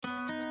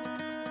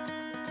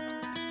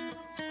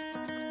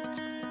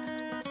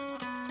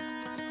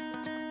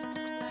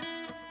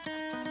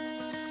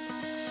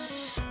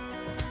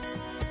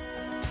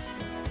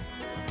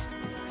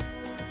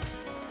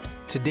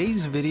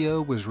Today's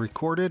video was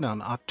recorded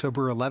on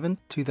October 11,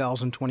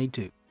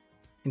 2022.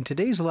 In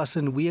today's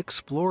lesson, we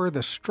explore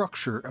the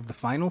structure of the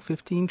final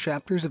 15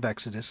 chapters of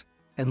Exodus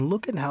and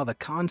look at how the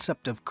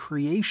concept of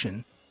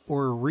creation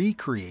or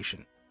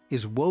recreation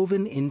is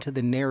woven into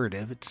the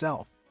narrative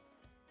itself.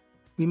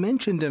 We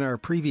mentioned in our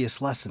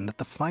previous lesson that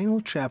the final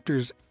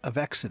chapters of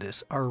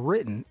Exodus are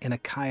written in a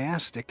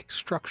chiastic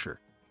structure.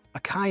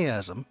 A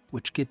chiasm,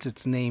 which gets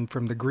its name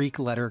from the Greek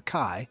letter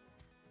chi,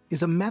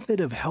 is a method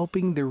of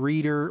helping the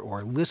reader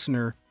or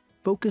listener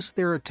focus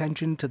their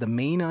attention to the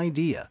main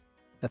idea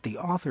that the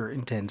author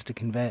intends to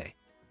convey.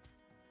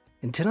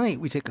 And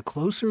tonight we take a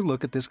closer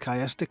look at this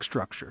chiastic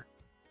structure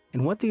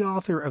and what the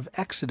author of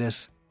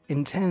Exodus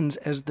intends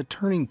as the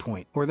turning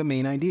point or the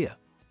main idea.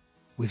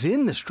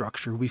 Within the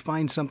structure, we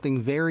find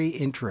something very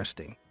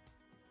interesting.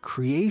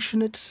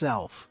 Creation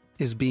itself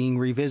is being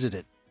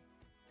revisited.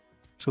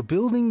 So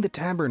building the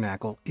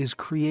tabernacle is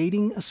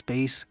creating a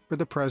space for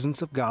the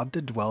presence of God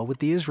to dwell with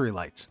the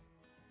Israelites.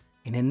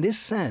 And in this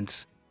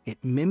sense, it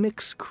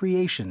mimics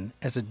creation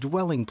as a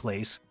dwelling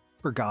place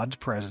for God's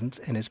presence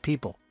and His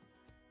people.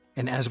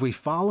 And as we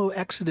follow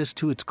Exodus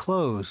to its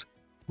close,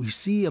 we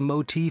see a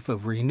motif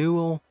of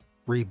renewal,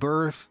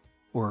 rebirth,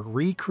 or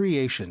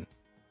recreation.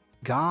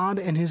 God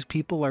and His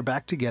people are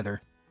back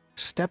together,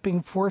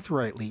 stepping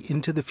forthrightly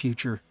into the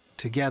future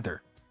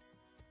together.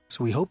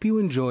 So we hope you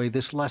enjoy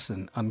this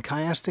lesson on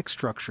chiastic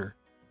structure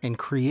and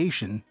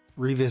creation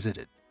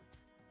revisited.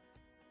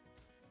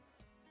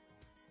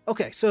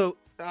 Okay, so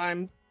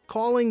I'm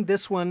calling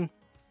this one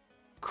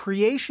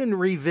Creation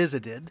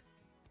Revisited.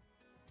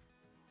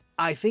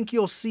 I think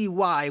you'll see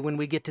why when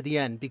we get to the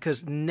end,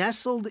 because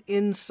nestled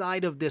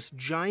inside of this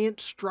giant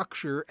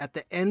structure at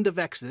the end of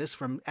Exodus,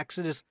 from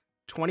Exodus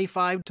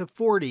 25 to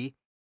 40,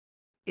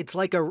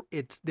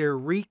 they're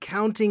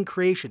recounting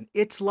creation.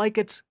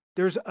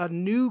 There's a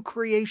new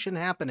creation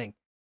happening.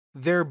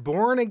 They're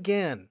born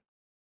again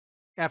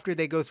after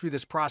they go through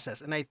this process.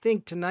 And I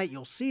think tonight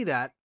you'll see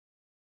that.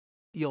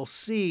 You'll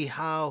see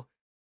how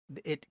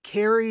it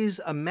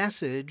carries a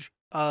message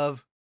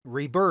of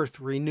rebirth,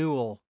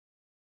 renewal,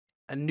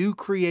 a new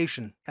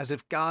creation, as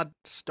if God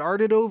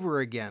started over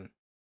again.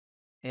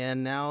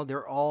 And now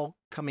they're all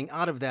coming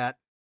out of that,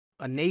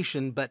 a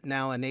nation, but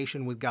now a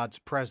nation with God's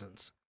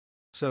presence.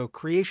 So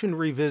creation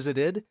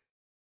revisited.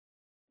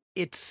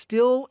 It's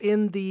still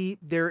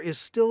there is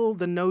still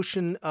the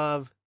notion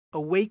of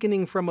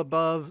awakening from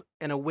above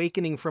and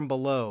awakening from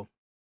below.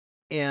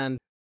 And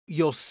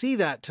you'll see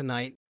that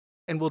tonight,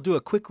 and we'll do a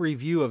quick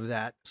review of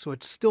that. So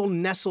it's still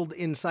nestled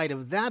inside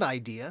of that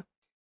idea.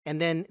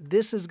 And then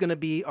this is going to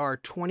be our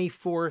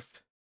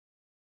 24th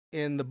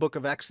in the book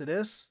of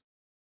Exodus.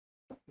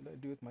 What did I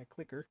do with my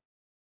clicker?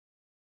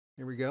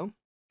 Here we go.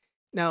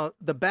 Now,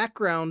 the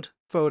background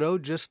photo,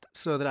 just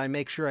so that I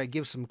make sure I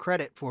give some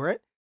credit for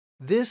it,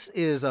 this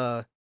is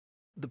the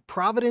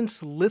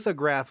Providence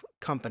Lithograph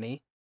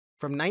Company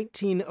from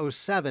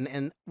 1907,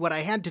 and what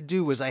I had to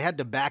do was I had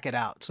to back it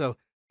out. So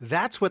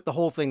that's what the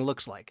whole thing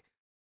looks like.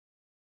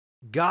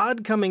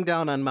 God coming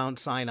down on Mount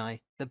Sinai,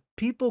 the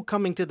people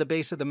coming to the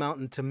base of the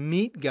mountain to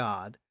meet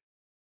God,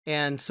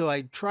 and so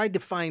I tried to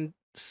find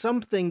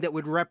something that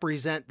would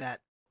represent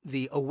that,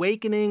 the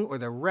awakening or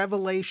the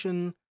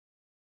revelation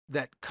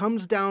that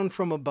comes down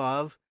from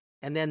above,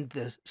 and then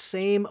the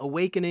same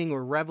awakening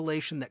or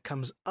revelation that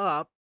comes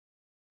up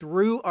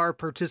through our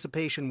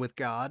participation with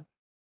God.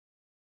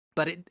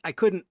 But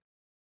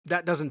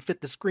that doesn't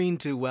fit the screen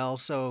too well,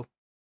 so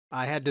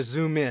I had to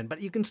zoom in. But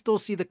you can still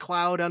see the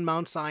cloud on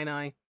Mount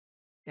Sinai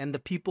and the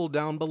people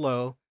down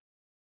below.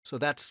 So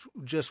that's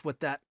just what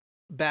that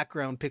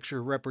background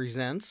picture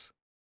represents.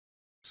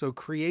 So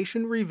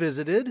creation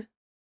revisited.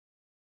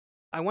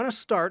 I want to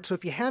start, so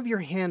if you have your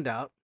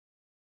handout,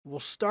 we'll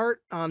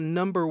start on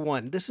number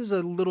 1. This is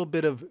a little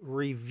bit of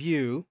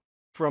review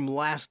from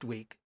last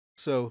week.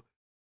 So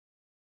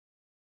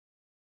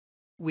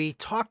we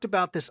talked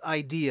about this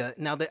idea.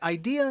 Now, the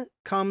idea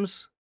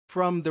comes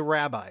from the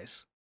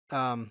rabbis,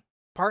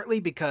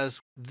 partly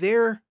because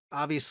they're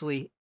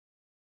obviously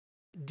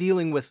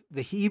dealing with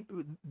the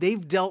Hebrew.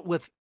 They've dealt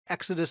with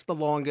Exodus the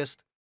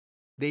longest.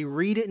 They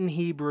read it in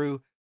Hebrew,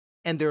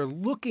 and they're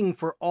looking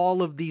for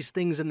all of these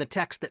things in the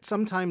text that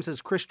sometimes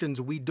as Christians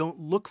we don't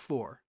look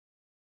for.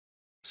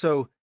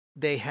 So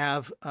they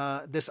have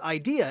this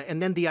idea,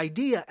 and then the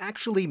idea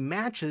actually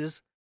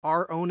matches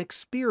our own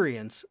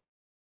experience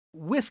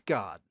with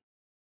God.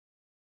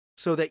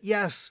 So that,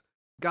 yes,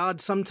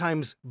 God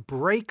sometimes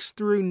breaks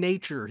through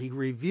nature. He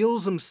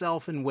reveals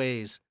Himself in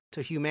ways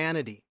to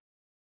humanity.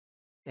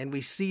 And we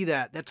see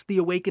that. That's the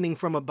awakening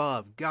from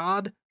above.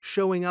 God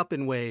showing up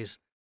in ways.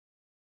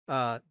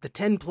 The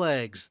 10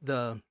 plagues,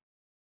 the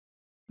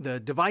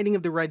dividing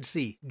of the Red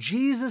Sea.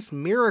 Jesus'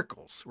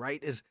 miracles,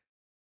 right, is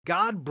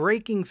God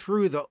breaking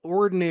through the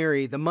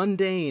ordinary, the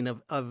mundane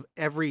of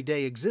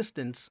everyday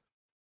existence,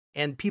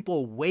 and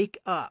people wake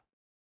up.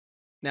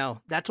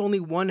 Now, that's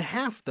only one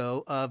half,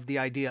 though, of the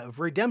idea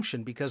of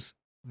redemption, because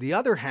the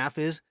other half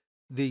is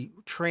the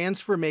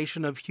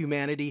transformation of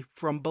humanity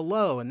from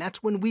below, and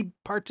that's when we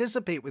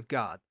participate with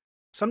God.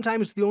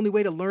 Sometimes the only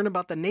way to learn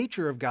about the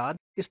nature of God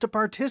is to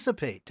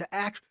participate, to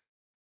act.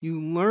 You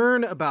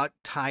learn about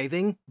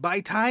tithing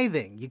by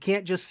tithing. You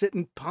can't just sit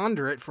and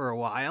ponder it for a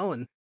while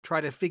and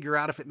try to figure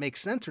out if it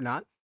makes sense or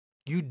not.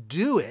 You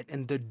do it,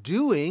 and the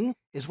doing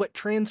is what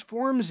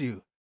transforms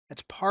you.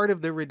 That's part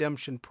of the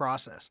redemption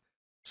process.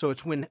 So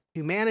it's when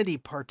humanity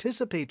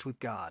participates with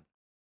God.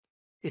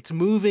 It's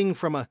moving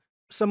from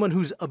someone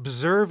who's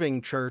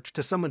observing church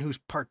to someone who's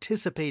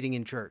participating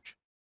in church.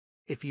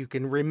 If you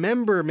can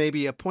remember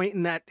maybe a point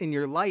in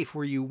your life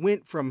where you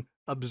went from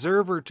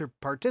observer to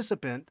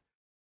participant,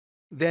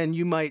 then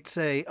you might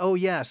say, oh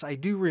yes, I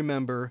do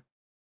remember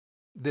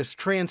this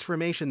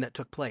transformation that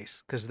took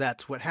place, because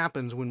that's what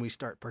happens when we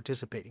start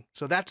participating.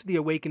 So that's the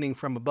awakening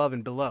from above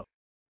and below.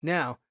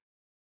 Now,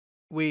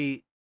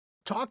 we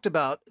talked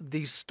about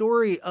the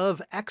story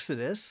of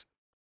Exodus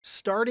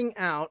starting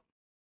out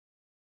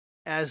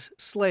as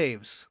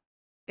slaves,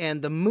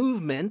 and the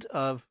movement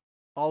of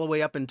all the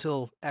way up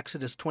until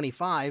Exodus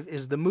 25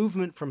 is the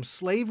movement from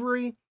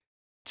slavery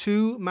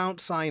to Mount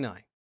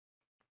Sinai.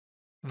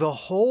 The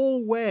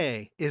whole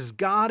way is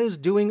God is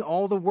doing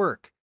all the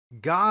work.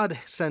 God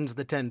sends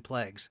the 10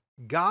 plagues.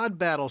 God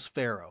battles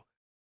Pharaoh.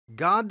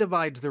 God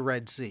divides the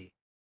Red Sea.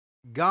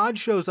 God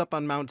shows up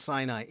on Mount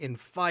Sinai in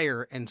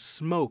fire and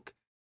smoke.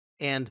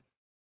 And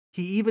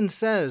he even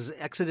says,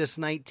 Exodus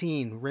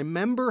 19,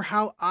 remember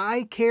how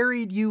I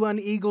carried you on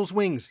eagle's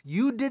wings.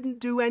 You didn't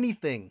do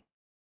anything.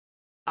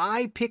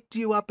 I picked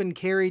you up and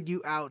carried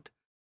you out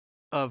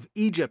of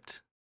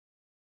Egypt.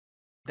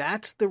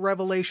 That's the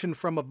revelation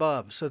from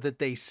above, so that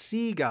they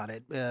see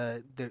God.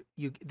 The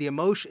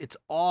emotion, it's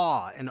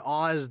awe, and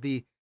awe is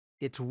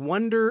it's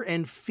wonder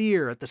and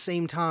fear at the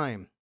same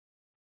time.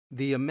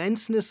 The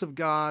immenseness of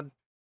God,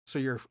 so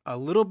you're a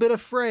little bit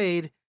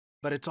afraid,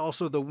 but it's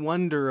also the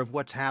wonder of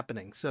what's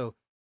happening. So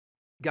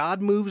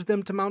God moves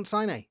them to Mount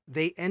Sinai.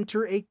 They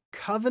enter a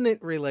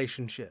covenant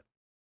relationship.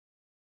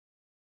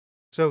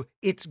 So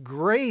it's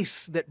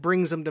grace that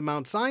brings them to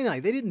Mount Sinai.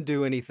 They didn't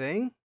do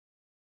anything.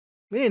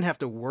 They didn't have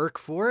to work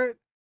for it.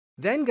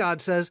 Then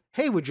God says,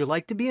 hey, would you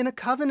like to be in a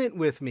covenant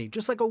with me?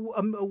 Just like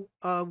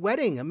a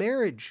wedding, a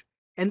marriage.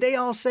 And they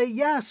all say,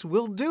 yes,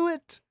 we'll do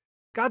it.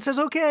 God says,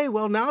 okay,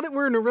 well, now that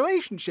we're in a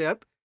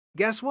relationship,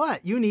 guess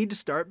what? You need to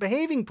start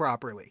behaving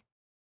properly.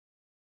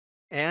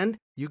 And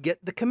you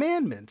get the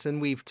commandments.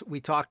 And we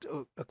talked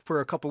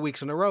for a couple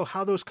weeks in a row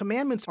how those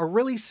commandments are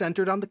really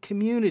centered on the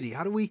community.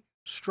 How do we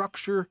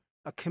structure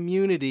a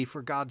community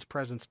for God's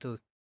presence to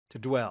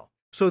dwell?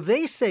 So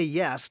they say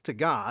yes to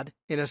God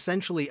in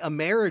essentially a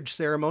marriage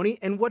ceremony,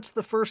 and what's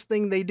the first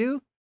thing they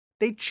do?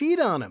 They cheat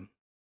on him.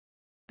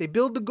 They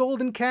build the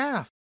golden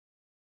calf.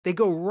 They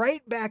go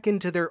right back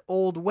into their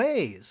old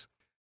ways.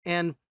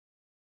 And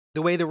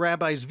the way the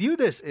rabbis view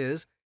this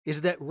is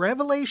that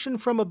revelation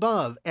from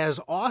above,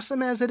 as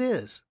awesome as it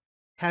is,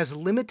 has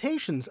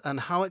limitations on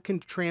how it can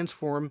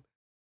transform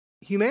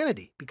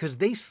humanity, because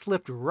they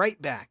slipped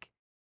right back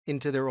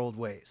into their old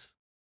ways.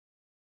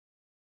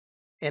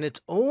 And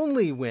it's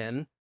only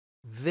when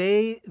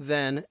they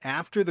then,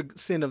 after the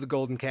sin of the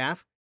golden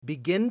calf,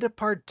 begin to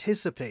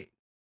participate.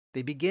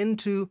 They begin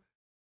to,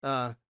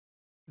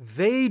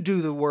 they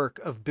do the work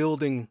of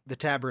building the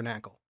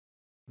tabernacle.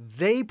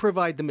 They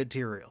provide the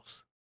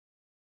materials.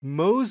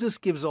 Moses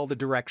gives all the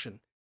direction.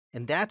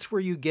 And that's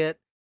where you get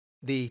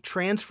the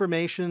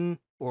transformation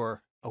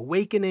or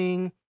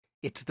awakening.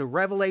 It's the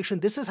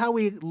revelation. This is how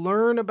we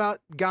learn about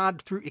God,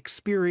 through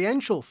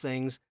experiential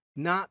things,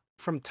 not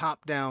from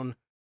top down,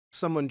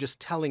 someone just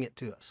telling it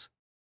to us.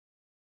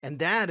 And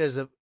that it's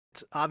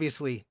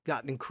obviously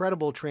got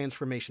incredible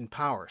transformation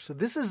power. So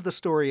this is the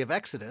story of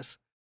Exodus,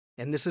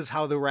 and this is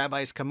how the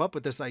rabbis come up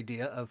with this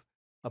idea of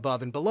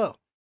above and below.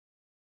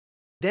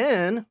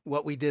 Then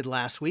what we did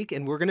last week,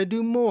 and we're going to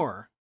do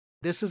more.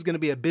 This is going to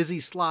be a busy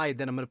slide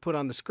that I'm going to put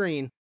on the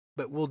screen,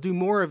 but we'll do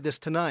more of this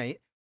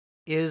tonight,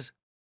 is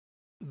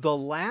the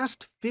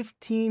last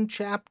 15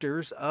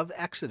 chapters of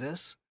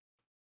Exodus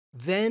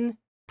then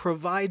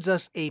provides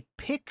us a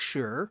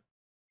picture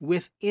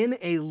within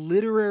a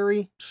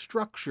literary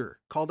structure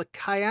called a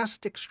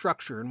chiastic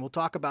structure, and we'll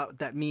talk about what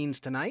that means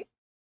tonight.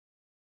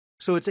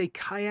 So it's a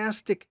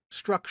chiastic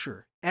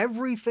structure.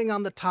 Everything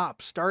on the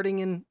top, starting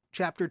in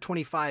chapter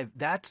 25,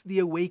 that's the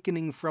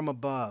awakening from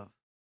above.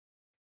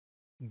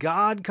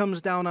 God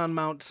comes down on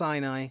Mount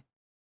Sinai.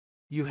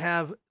 You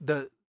have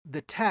the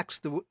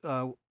text,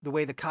 the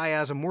way the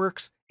chiasm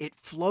works, it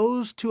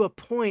flows to a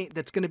point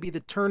that's going to be the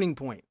turning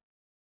point.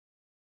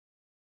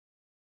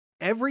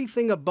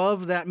 Everything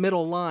above that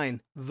middle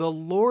line, the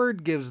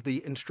Lord gives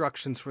the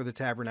instructions for the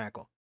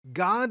tabernacle.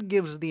 God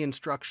gives the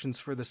instructions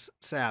for the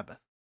Sabbath.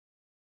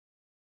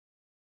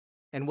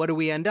 And what do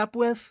we end up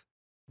with?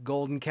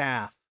 Golden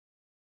calf.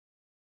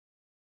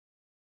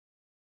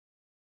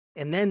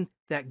 And then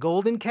that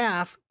golden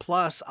calf,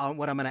 plus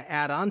what I'm going to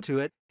add on to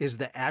it, is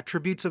the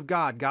attributes of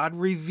God. God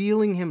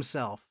revealing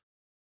himself.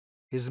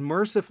 His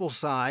merciful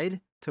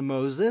side to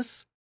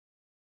Moses.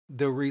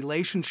 The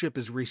relationship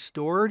is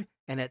restored.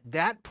 And at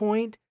that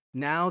point,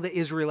 now the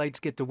Israelites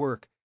get to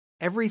work.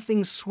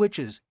 Everything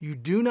switches. You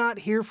do not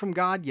hear from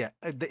God yet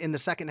in the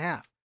second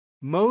half.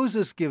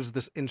 Moses gives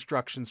the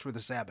instructions for the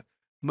Sabbath.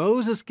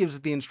 Moses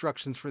gives the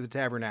instructions for the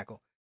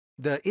tabernacle.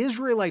 The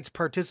Israelites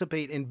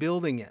participate in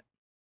building it.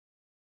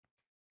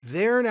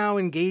 They're now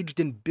engaged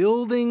in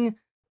building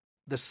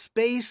the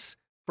space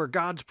for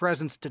God's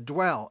presence to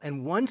dwell.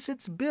 And once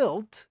it's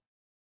built,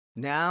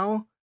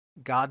 now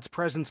God's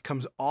presence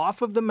comes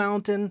off of the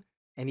mountain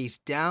and he's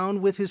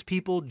down with his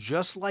people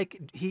just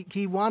like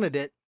he wanted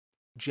it.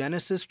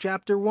 Genesis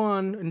chapter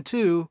 1 and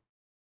 2,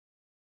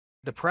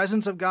 the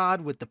presence of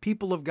God with the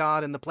people of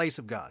God in the place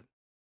of God.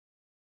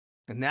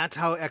 And that's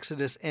how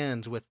Exodus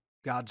ends, with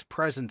God's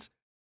presence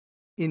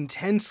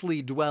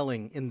intensely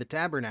dwelling in the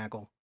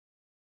tabernacle.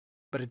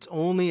 But it's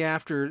only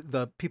after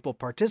the people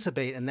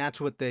participate, and that's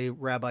what the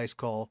rabbis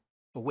call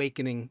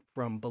awakening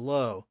from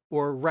below,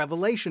 or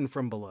revelation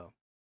from below.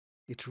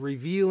 It's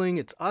revealing,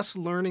 it's us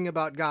learning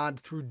about God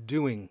through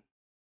doing,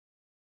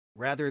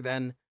 rather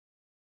than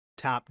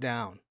top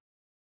down.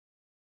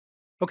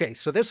 Okay,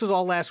 so this was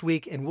all last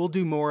week, and we'll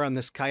do more on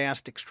this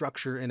chiastic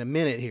structure in a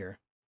minute here.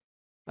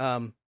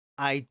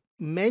 I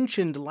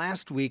mentioned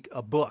last week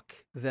a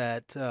book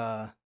that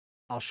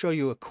I'll show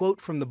you a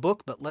quote from the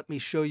book, but let me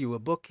show you a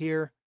book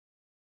here.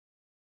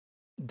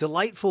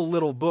 Delightful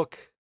little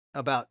book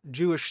about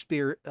Jewish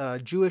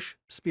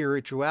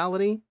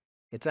spirituality.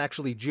 It's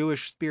actually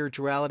Jewish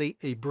Spirituality,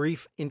 A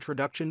Brief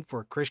Introduction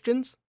for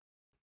Christians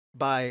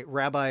by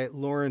Rabbi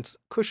Lawrence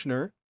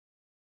Kushner,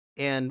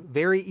 and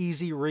very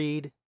easy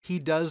read. He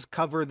does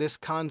cover this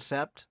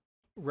concept,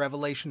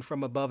 revelation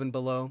from above and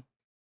below,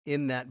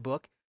 in that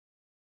book.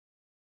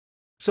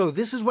 So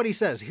this is what he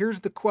says.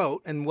 Here's the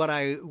quote, and what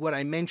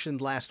I mentioned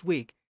last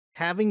week,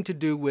 having to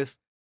do with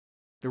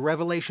the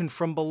revelation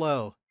from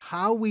below,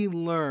 how we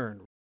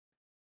learn.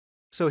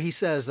 So he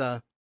says,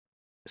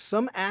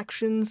 some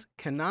actions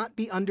cannot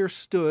be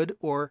understood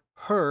or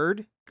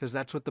heard, because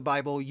that's what the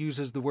Bible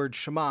uses the word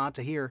Shema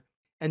to hear,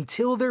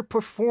 until they're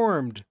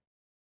performed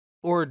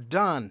or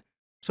done.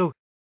 So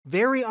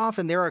very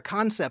often there are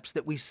concepts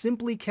that we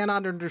simply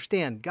cannot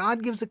understand.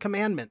 God gives a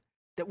commandment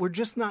that we're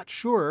just not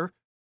sure.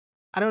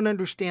 I don't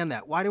understand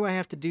that. Why do I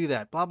have to do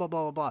that? Blah, blah,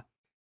 blah, blah, blah.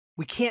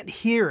 We can't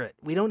hear it.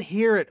 We don't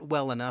hear it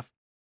well enough.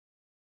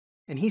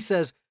 And he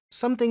says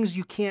some things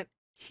you can't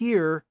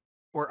hear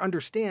or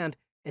understand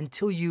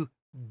until you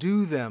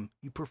do them,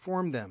 you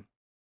perform them.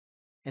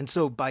 And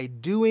so by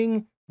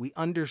doing, we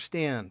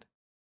understand.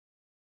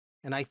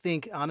 And I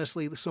think,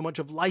 honestly, so much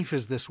of life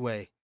is this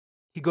way.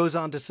 He goes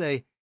on to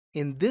say,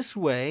 in this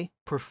way,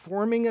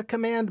 performing a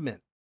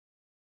commandment,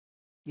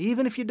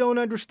 even if you don't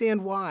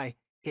understand why,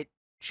 it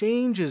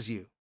changes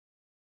you.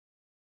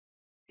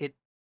 It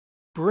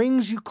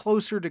brings you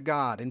closer to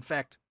God. In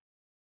fact,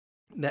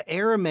 the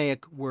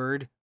Aramaic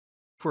word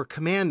for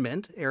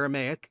commandment,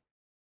 Aramaic,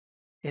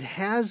 it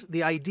has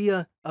the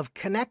idea of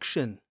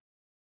connection.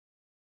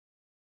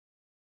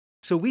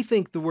 So we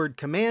think the word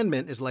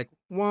commandment is like,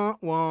 wah,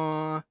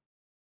 wah.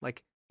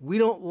 Like, we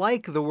don't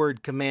like the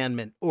word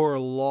commandment or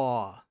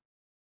law.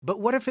 But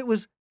what if it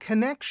was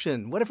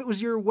connection? What if it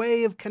was your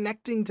way of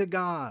connecting to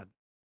God?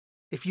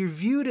 If you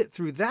viewed it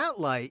through that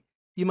light,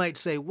 you might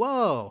say,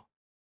 whoa,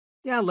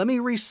 yeah, let me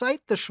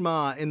recite the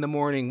Shema in the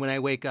morning when I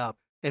wake up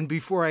and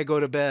before I go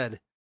to bed,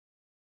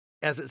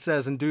 as it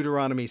says in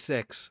Deuteronomy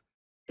 6.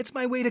 It's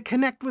my way to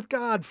connect with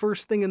God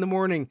first thing in the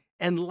morning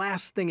and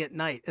last thing at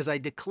night as I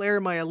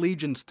declare my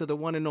allegiance to the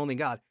one and only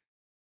God.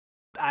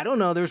 I don't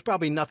know, there's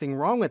probably nothing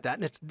wrong with that,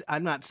 and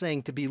I'm not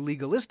saying to be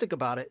legalistic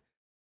about it,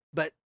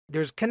 but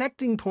there's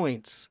connecting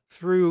points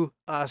through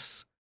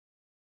us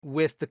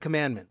with the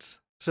commandments.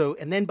 So,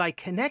 and then by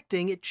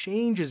connecting, it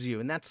changes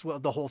you. And that's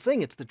the whole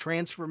thing. It's the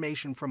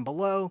transformation from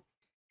below,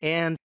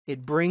 and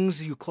it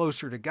brings you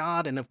closer to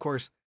God. And of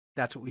course,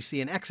 that's what we see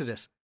in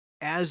Exodus.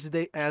 As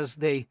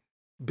they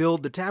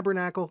build the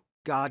tabernacle,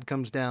 God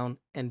comes down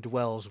and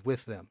dwells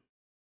with them.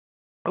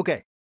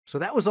 Okay, so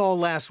that was all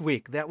last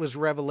week. That was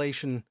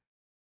revelation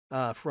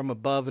from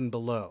above and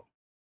below.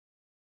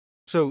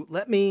 So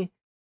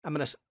I'm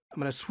going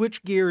to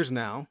switch gears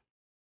now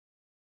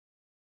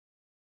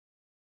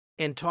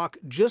and talk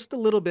just a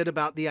little bit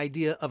about the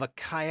idea of a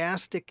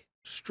chiastic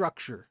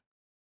structure.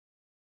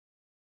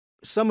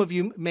 Some of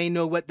you may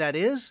know what that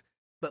is,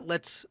 but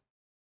let's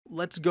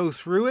go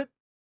through it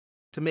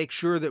to make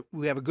sure that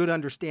we have a good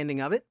understanding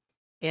of it.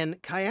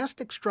 And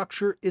chiastic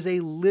structure is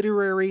a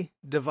literary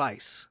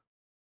device.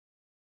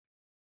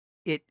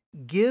 It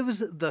gives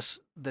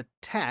the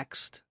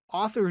text,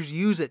 authors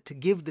use it to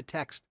give the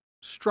text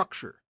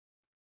structure.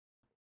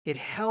 It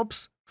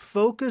helps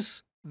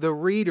focus the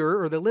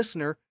reader or the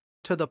listener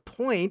to the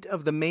point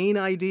of the main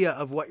idea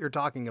of what you're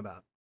talking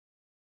about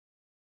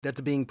that's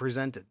being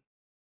presented.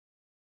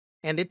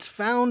 And it's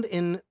found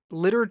in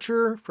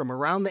literature from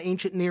around the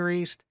ancient Near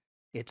East.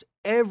 It's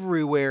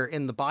everywhere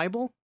in the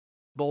Bible,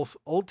 both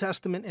Old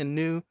Testament and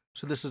New.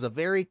 So this is a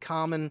very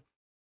common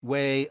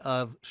way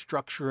of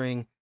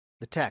structuring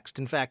the text.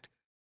 In fact,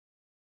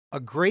 a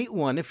great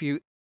one, if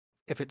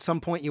at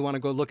some point you want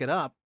to go look it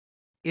up,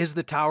 is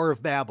the Tower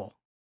of Babel.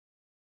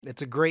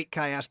 It's a great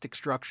chiastic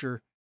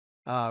structure.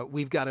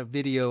 We've got a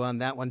video on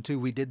that one too.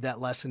 We did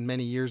that lesson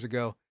many years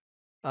ago.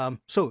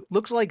 So it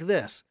looks like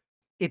this.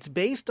 It's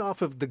based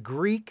off of the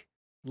Greek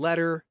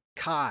letter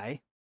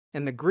chi,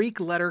 and the Greek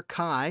letter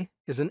chi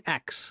is an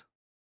X.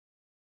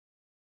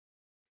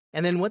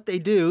 And then what they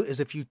do is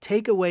if you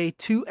take away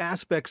two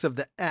aspects of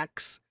the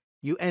X,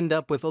 you end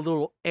up with a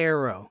little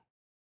arrow.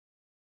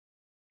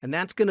 And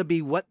that's going to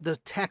be what the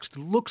text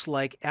looks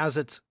like as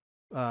it's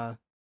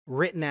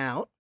written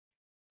out.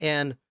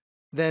 And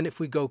then if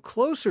we go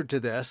closer to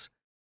this,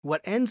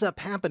 what ends up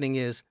happening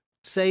is,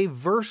 say,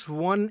 verse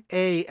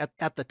 1a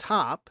at the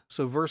top,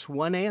 so verse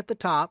 1a at the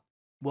top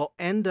will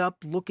end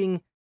up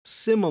looking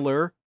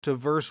similar to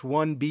verse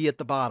 1b at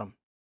the bottom.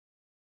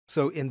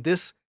 So in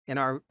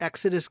our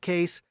Exodus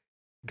case,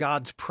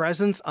 God's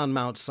presence on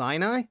Mount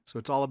Sinai, so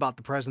it's all about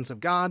the presence of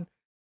God,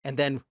 and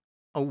then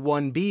a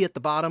 1b at the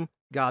bottom,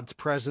 God's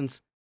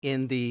presence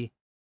in the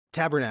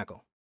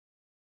tabernacle.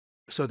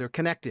 So they're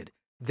connected.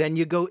 Then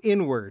you go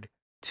inward,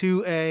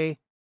 2a,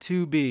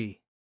 2b.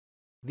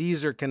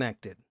 These are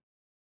connected.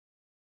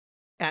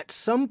 At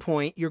some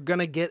point, you're going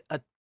to get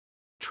a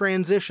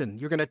transition.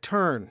 You're going to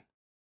turn.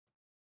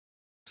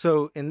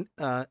 So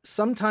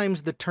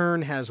sometimes the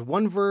turn has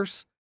one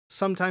verse,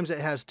 sometimes it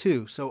has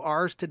two. So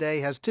ours today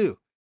has two.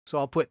 So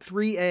I'll put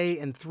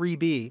 3a and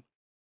 3b.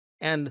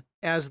 And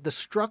as the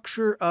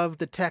structure of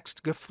the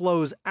text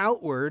flows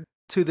outward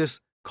to this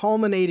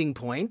culminating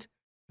point,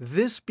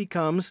 this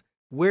becomes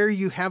where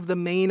you have the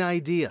main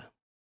idea.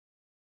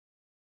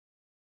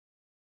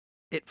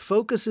 It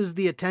focuses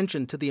the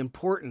attention to the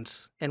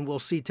importance, and we'll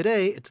see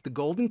today it's the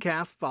golden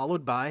calf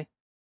followed by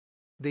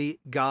the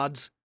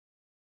God's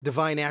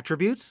divine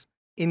attributes,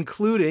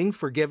 including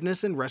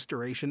forgiveness and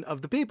restoration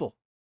of the people.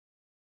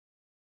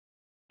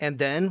 And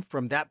then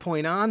from that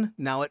point on,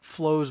 now it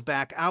flows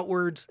back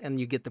outwards and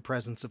you get the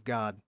presence of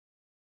God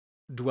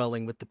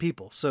dwelling with the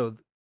people. So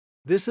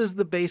this is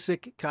the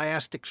basic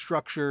chiastic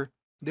structure.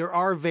 There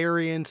are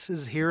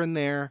variances here and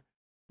there,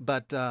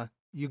 but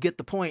you get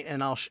the point.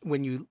 And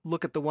when you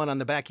look at the one on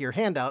the back of your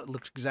handout, it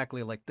looks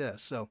exactly like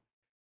this. So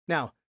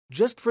now,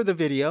 just for the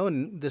video,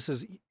 and this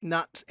is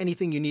not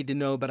anything you need to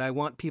know, but I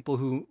want people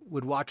who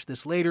would watch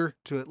this later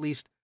to at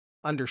least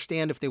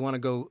understand if they want to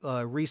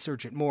go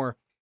research it more.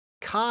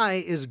 Chi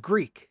is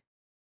Greek.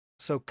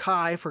 So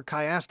chi for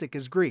chiastic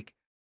is Greek.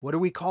 What do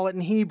we call it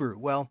in Hebrew?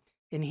 Well,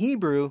 in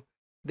Hebrew,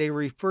 they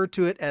refer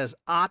to it as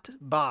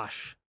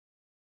at-bash.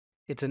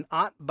 It's an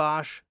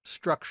at-bash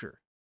structure.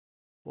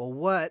 Well,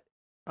 what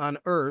on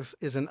earth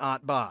is an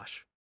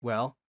at-bash?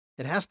 Well,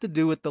 it has to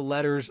do with the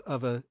letters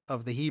of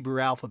the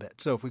Hebrew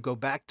alphabet. So if we go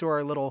back to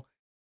our little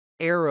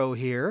arrow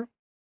here,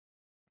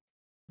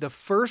 the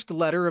first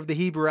letter of the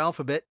Hebrew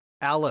alphabet,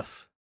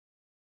 Aleph.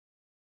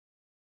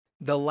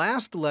 The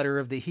last letter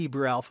of the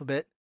Hebrew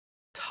alphabet,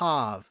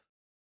 Tav.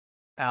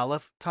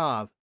 Aleph,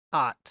 Tav,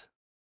 At.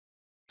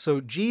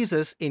 So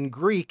Jesus in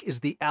Greek is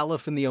the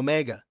Aleph and the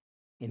Omega.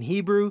 In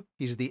Hebrew,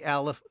 he's the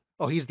Aleph.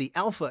 Oh, he's the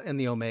Alpha and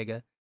the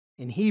Omega.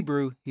 In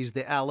Hebrew, he's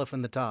the Aleph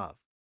and the Tav.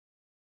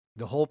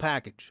 The whole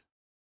package.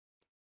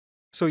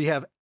 So you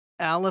have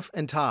Aleph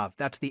and Tav.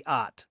 That's the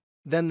At.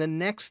 Then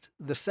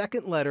the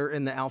second letter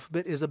in the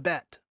alphabet is a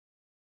Bet.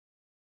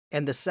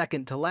 And the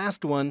second to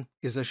last one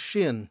is a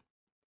Shin.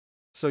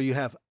 So you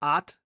have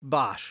At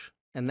Bash,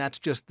 and that's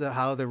just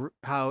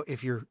how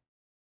if you're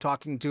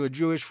talking to a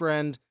Jewish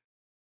friend,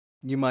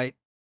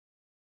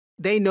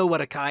 they know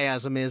what a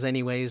chiasm is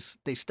anyways.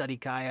 They study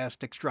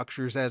chiastic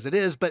structures as it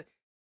is, but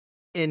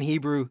in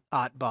Hebrew,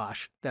 At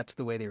Bash, that's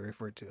the way they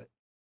refer to it.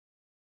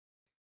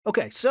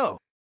 Okay, so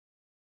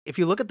if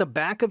you look at the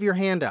back of your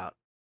handout,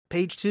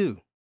 page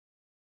 2,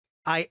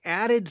 I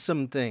added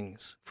some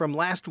things from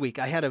last week.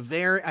 I had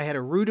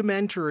a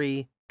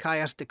rudimentary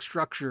chiastic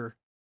structure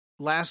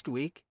last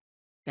week,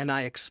 and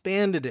I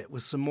expanded it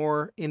with some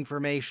more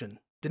information.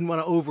 Didn't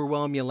want to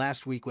overwhelm you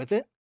last week with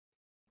it.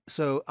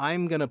 So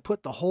I'm going to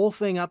put the whole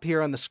thing up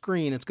here on the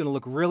screen. It's going to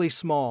look really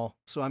small,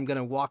 so I'm going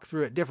to walk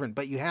through it different.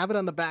 But you have it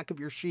on the back of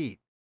your sheet,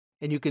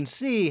 and you can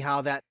see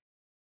how that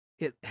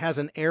it has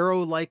an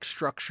arrow-like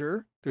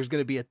structure. There's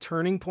going to be a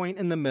turning point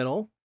in the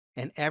middle,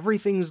 and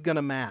everything's going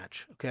to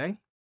match, okay?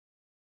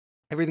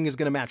 Everything is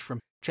going to match from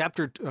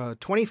chapter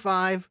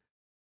 25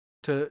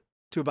 to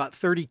about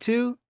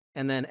 32,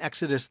 and then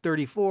Exodus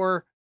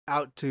 34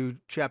 out to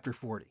chapter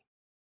 40.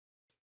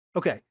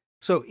 Okay,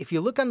 so if you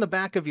look on the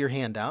back of your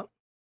handout,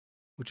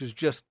 which is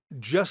just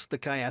the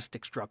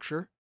chiastic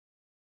structure,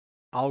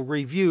 I'll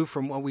review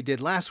from what we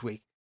did last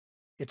week.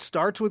 It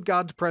starts with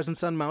God's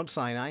presence on Mount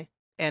Sinai,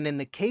 and in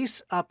the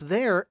case up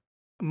there,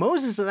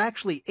 Moses is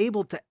actually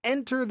able to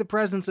enter the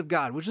presence of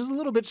God, which is a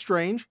little bit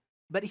strange,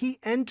 but he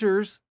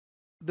enters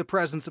the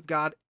presence of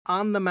God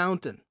on the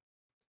mountain.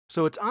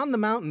 So it's on the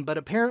mountain, but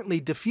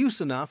apparently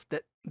diffuse enough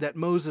that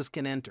Moses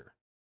can enter.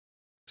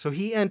 So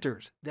he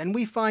enters. Then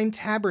we find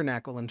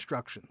tabernacle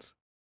instructions.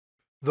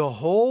 The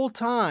whole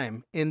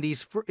time in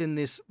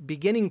this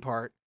beginning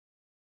part,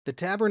 the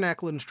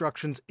tabernacle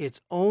instructions, it's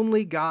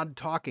only God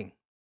talking.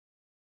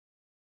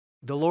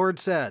 The Lord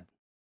said.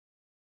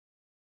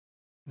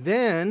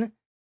 Then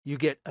you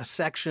get a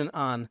section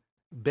on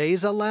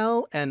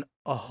Bezalel and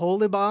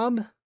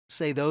Aholibab.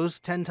 Say those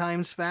 10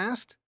 times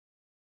fast.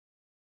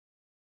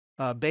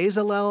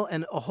 Bezalel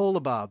and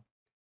Aholibab.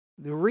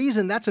 The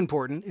reason that's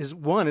important is,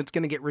 one, it's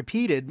going to get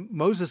repeated.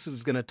 Moses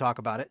is going to talk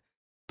about it.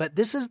 But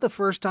this is the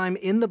first time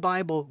in the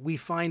Bible we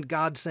find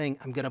God saying,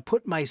 I'm going to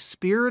put my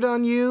spirit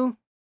on you.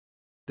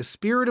 The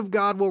Spirit of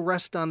God will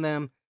rest on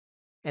them,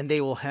 and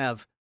they will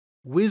have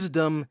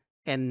wisdom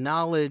and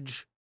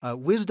knowledge,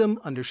 wisdom,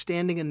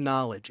 understanding, and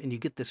knowledge. And you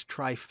get this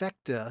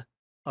trifecta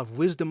of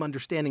wisdom,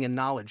 understanding, and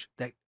knowledge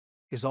that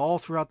is all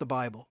throughout the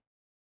Bible.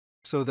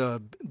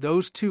 So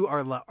those two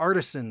are the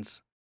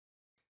artisans.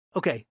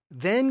 Okay,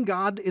 then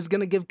God is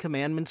going to give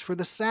commandments for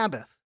the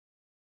Sabbath.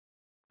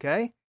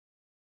 Okay?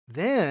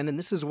 Then, and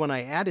this is one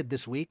I added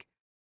this week,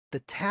 the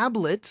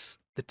tablets,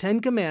 the 10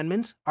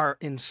 Commandments, are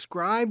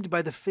inscribed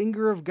by the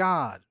finger of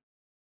God.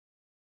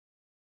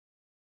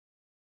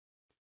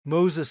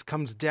 Moses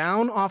comes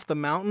down off the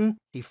mountain.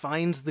 He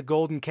finds the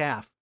golden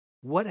calf.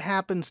 What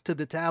happens to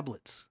the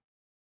tablets?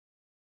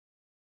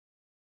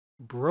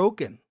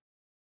 Broken.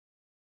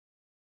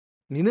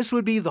 I mean, this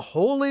would be the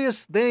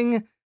holiest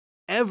thing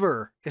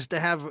ever, is to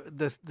have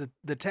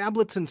the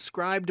tablets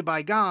inscribed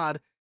by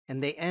God,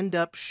 and they end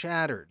up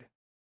shattered.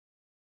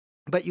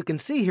 But you can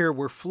see here,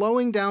 we're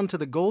flowing down to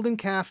the golden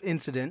calf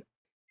incident,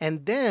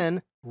 and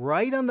then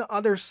right on the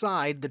other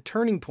side, the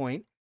turning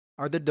point,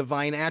 are the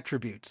divine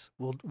attributes.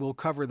 We'll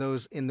cover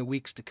those in the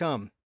weeks to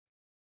come.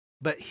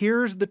 But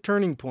here's the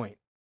turning point.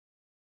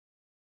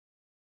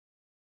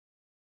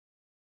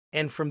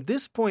 And from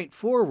this point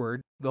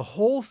forward, the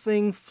whole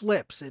thing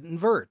flips, it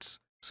inverts.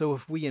 So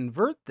if we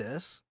invert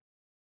this,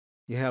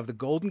 you have the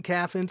golden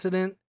calf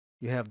incident,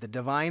 you have the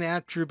divine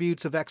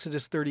attributes of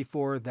Exodus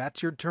 34,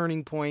 that's your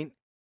turning point.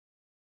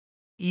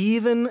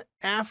 Even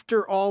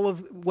after all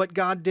of what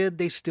God did,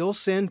 they still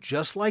sin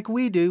just like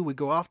we do. We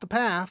go off the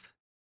path.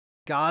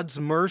 God's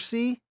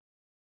mercy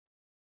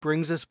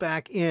brings us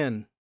back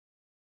in,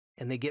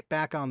 and they get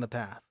back on the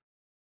path.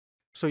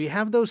 So you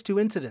have those two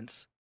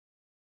incidents.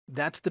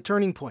 That's the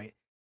turning point.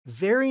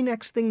 Very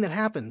next thing that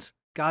happens,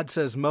 God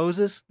says,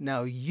 Moses,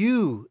 now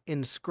you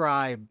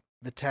inscribe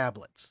the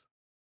tablets.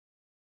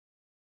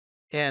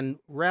 And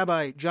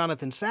Rabbi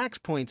Jonathan Sachs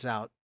points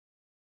out,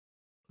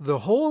 the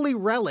holy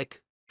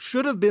relic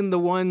should have been the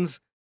ones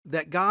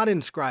that God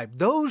inscribed.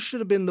 Those should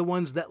have been the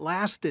ones that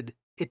lasted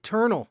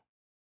eternal.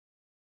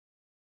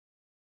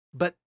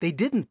 But they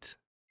didn't.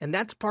 And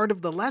that's part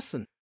of the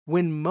lesson.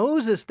 When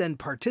Moses then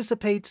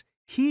participates,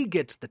 he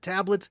gets the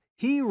tablets,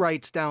 he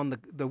writes down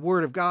the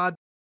word of God.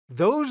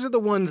 Those are the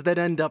ones that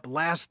end up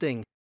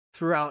lasting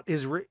throughout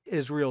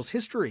Israel's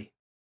history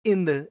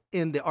in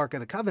the Ark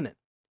of the Covenant.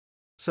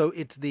 So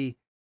it's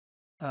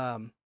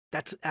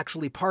that's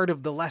actually part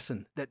of the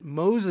lesson, that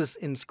Moses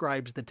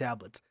inscribes the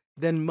tablets.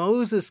 Then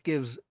Moses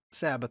gives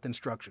Sabbath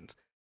instructions.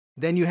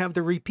 Then you have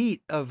the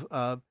repeat of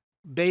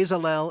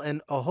Bezalel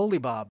and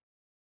Aholibab.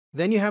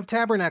 Then you have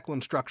tabernacle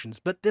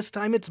instructions, but this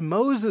time it's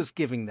Moses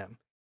giving them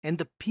and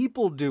the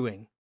people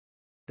doing.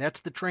 That's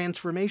the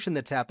transformation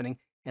that's happening.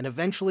 And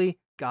eventually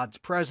God's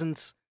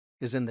presence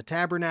is in the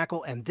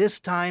tabernacle. And this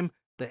time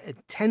the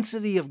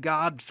intensity of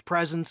God's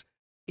presence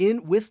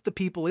with the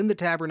people in the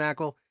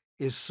tabernacle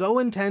is so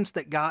intense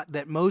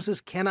that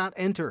Moses cannot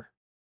enter.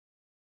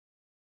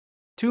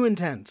 Too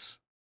intense.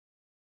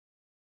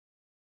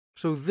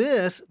 So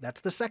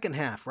that's the second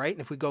half, right?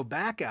 And if we go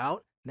back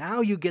out,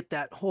 now you get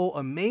that whole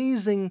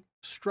amazing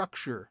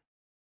structure.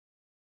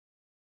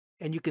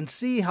 And you can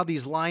see how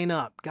these line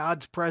up.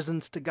 God's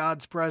presence to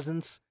God's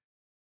presence,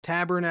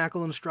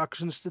 tabernacle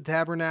instructions to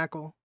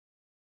tabernacle,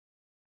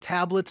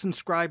 tablets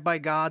inscribed by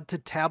God to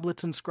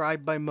tablets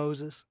inscribed by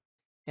Moses.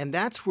 And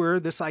that's where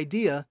this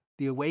idea,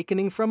 the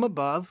awakening from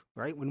above,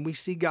 right? When we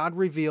see God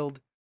revealed,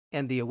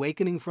 and the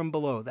awakening from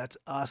below, that's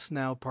us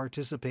now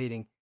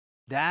participating.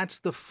 That's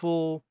the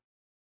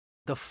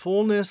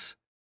fullness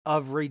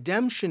of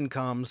redemption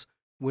comes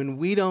when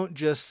we don't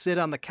just sit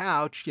on the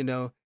couch,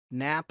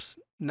 naps,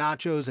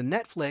 nachos, and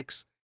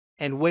Netflix,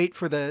 and wait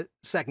for the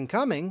second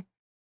coming.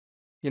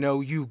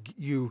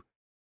 You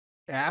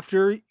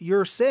after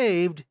you're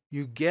saved,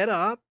 you get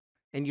up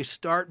and you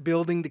start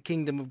building the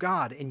kingdom of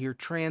God, and you're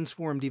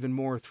transformed even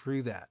more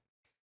through that.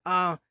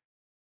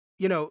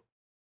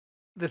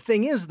 The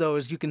thing is, though,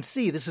 is you can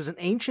see this is an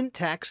ancient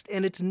text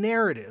and it's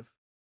narrative.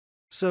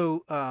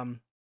 So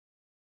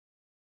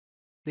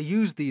they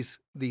use these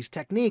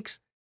techniques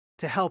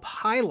to help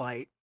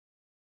highlight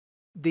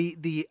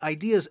the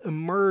ideas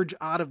emerge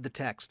out of the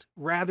text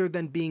rather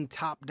than being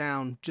top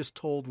down, just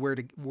told where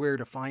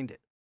to find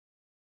it.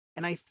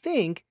 And I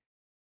think,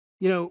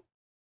 you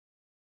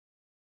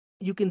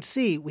can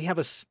see we have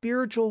a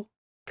spiritual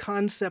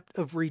concept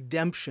of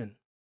redemption,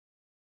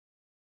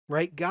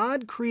 right?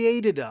 God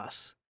created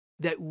us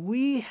that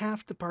we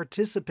have to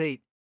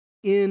participate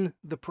in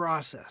the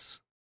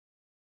process.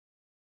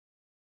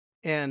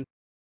 And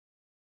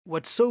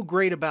what's so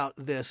great about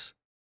this,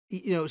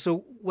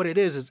 so what it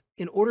is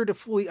in order to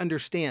fully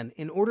understand,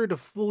 in order to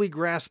fully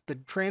grasp the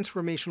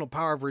transformational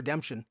power of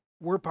redemption,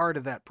 we're part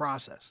of that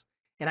process.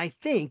 And I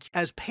think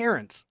as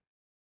parents,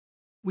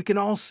 we can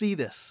all see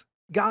this.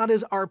 God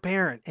is our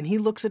parent, and he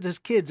looks at his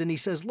kids and he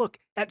says, look,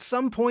 at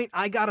some point,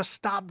 I got to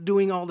stop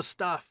doing all the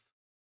stuff.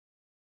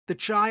 The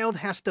child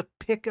has to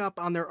pick up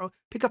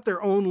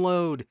their own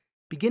load,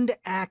 begin to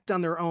act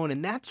on their own.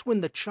 And that's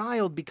when the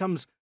child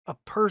becomes a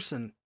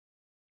person,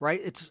 right?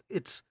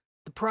 It's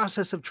the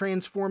process of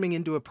transforming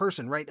into a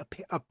person, right?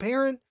 A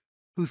parent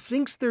who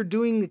thinks they're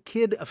doing the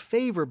kid a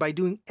favor by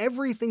doing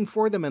everything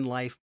for them in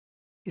life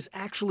is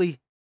actually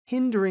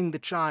hindering the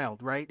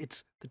child,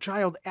 right? The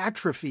child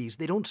atrophies.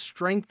 They don't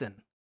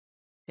strengthen.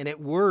 And at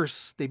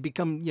worst, they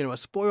become, a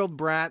spoiled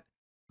brat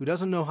who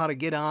doesn't know how to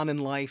get on in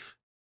life.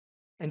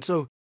 And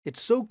so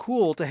it's so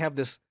cool to have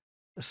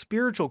a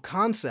spiritual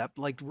concept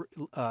like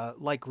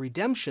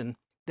redemption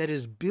that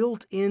is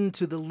built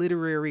into the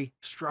literary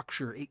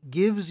structure. It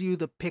gives you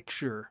the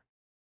picture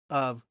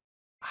of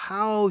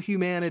how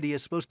humanity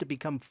is supposed to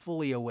become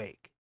fully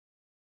awake.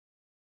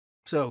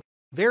 So,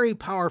 very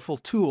powerful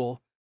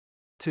tool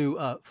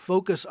to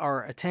focus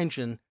our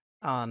attention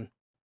on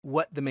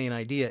what the main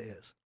idea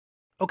is.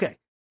 Okay,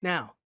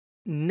 now,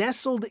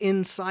 nestled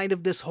inside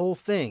of this whole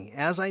thing,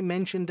 as I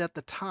mentioned at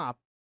the top,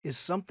 is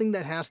something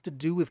that has to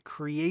do with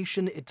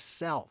creation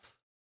itself.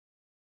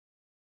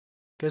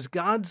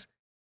 Because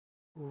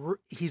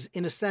he's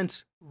in a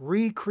sense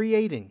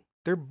recreating.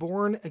 They're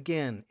born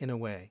again in a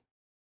way.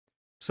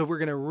 So we're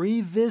going to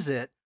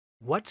revisit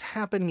what's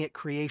happening at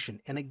creation.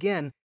 And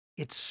again,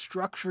 it's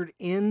structured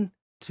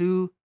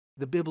into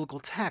the biblical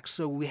text.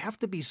 So we have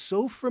to be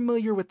so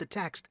familiar with the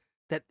text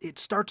that it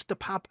starts to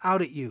pop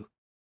out at you.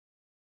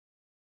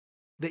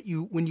 That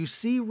when you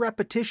see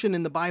repetition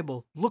in the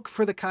Bible, look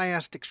for the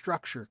chiastic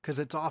structure because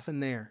it's often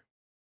there.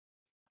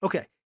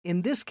 Okay,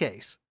 in this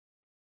case,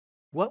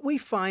 what we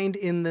find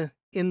in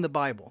the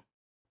Bible,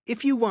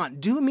 if you want,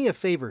 do me a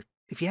favor.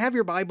 If you have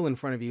your Bible in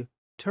front of you,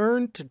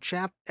 turn to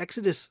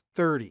Exodus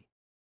 30.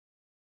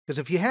 Because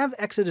if you have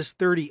Exodus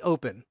 30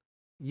 open,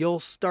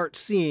 you'll start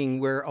seeing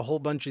where a whole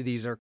bunch of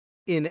these are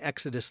in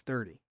Exodus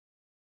 30.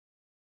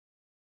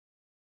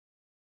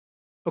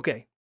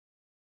 Okay.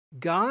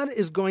 God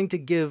is going to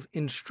give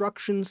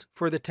instructions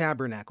for the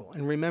tabernacle.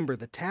 And remember,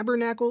 the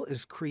tabernacle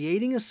is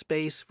creating a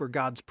space for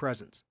God's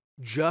presence,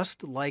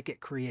 just like at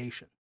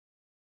creation.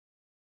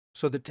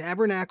 So the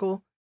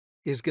tabernacle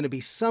is going to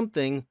be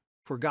something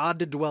for God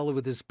to dwell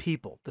with his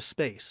people, the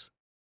space.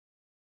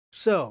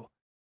 So,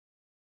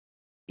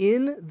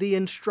 in the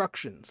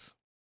instructions,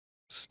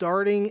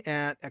 starting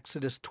at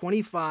Exodus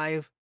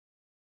 25,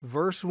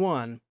 verse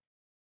 1,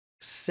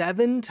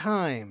 7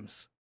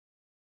 times,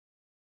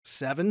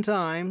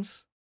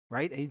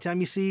 right? Anytime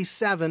you see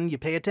 7, you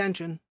pay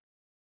attention.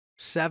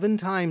 7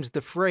 times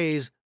the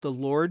phrase, the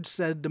Lord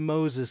said to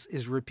Moses,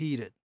 is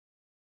repeated.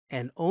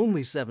 And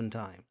only 7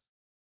 times.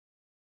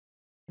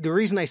 The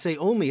reason I say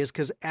only is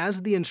because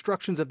as the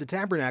instructions of the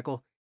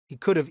tabernacle, he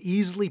could have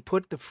easily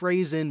put the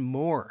phrase in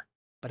more,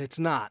 but it's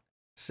not.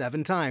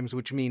 7 times,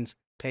 which means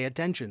pay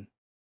attention.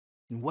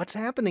 And what's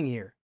happening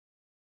here?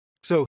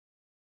 So,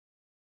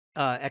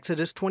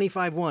 Exodus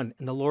 25:1,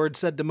 and the Lord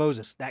said to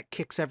Moses, that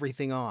kicks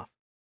everything off.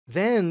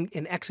 Then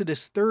in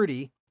Exodus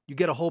 30, you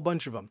get a whole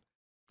bunch of them.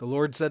 The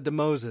Lord said to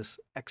Moses,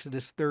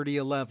 Exodus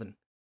 30:11.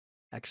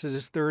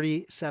 Exodus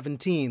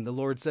 30:17, the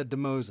Lord said to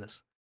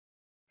Moses.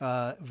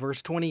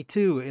 Verse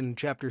 22 in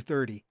chapter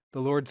 30,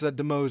 the Lord said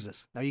to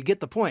Moses. Now you get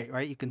the point,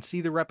 right? You can see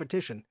the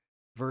repetition.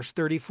 Verse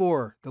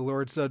 34, the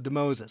Lord said to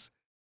Moses.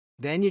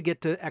 Then you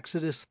get to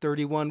Exodus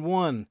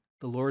 31:1,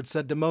 the Lord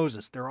said to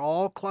Moses. They're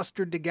all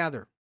clustered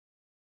together.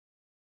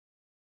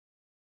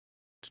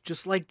 It's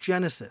just like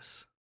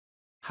Genesis.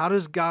 How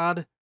does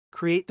God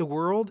create the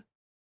world?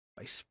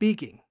 By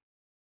speaking.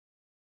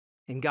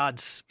 And God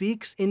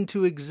speaks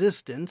into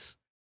existence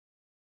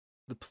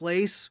the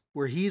place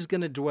where he's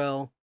going to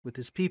dwell with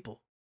his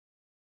people.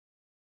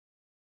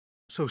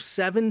 So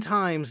 7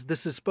 times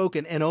this is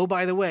spoken. And oh,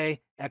 by the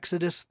way,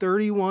 Exodus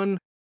 31,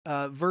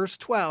 verse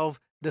 12,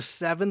 the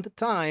 7th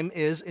time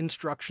is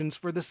instructions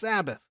for the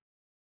Sabbath.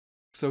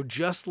 So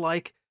just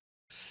like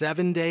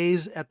 7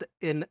 days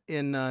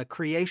in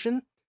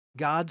creation,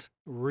 God's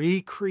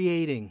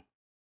recreating.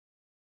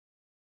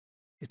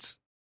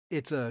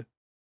 It's a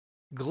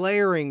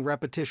glaring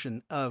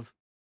repetition of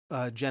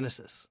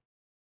Genesis,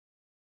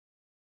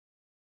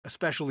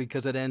 especially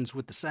because it ends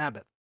with the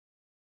Sabbath.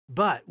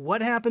 But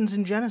what happens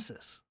in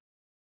Genesis?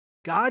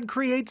 God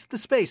creates the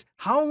space.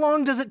 How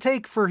long does it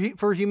take for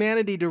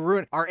humanity to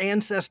ruin, our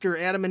ancestor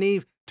Adam and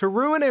Eve, to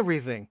ruin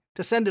everything,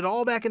 to send it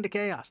all back into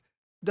chaos?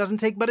 It doesn't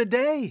take but a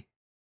day.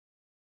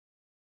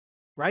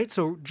 Right?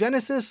 So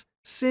Genesis,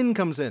 sin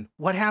comes in.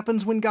 What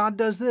happens when God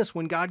does this,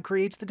 when God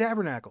creates the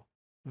tabernacle?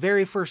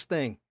 Very first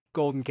thing,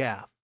 golden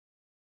calf.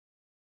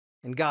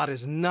 And God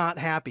is not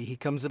happy. He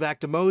comes back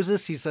to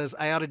Moses. He says,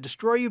 I ought to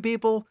destroy you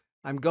people.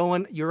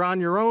 You're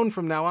on your own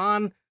from now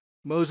on.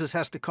 Moses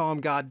has to calm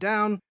God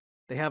down.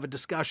 They have a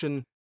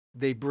discussion.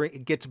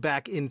 It gets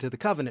back into the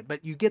covenant.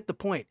 But you get the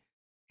point.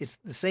 It's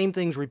the same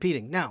things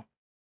repeating. Now,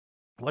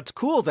 what's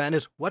cool then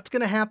is what's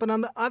going to happen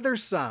on the other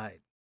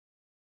side,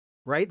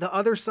 right? The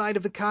other side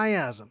of the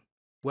chiasm.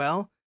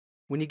 Well,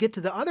 when you get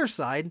to the other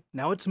side,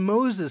 now it's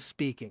Moses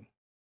speaking.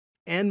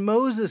 And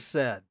Moses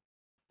said,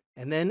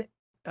 and then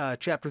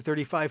chapter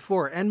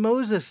 35:4, and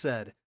Moses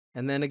said,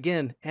 and then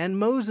again, and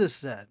Moses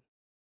said.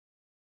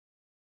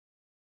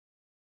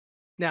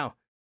 Now,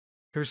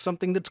 here's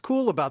something that's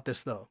cool about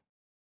this, though.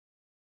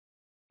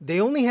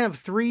 They only have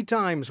 3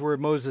 times where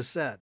Moses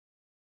said.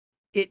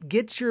 It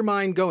gets your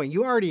mind going.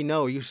 You already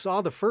know. You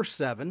saw the first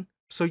 7,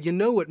 so you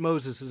know what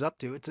Moses is up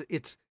to.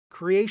 It's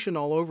creation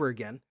all over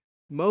again.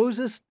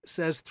 Moses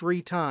says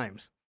 3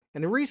 times.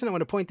 And the reason I want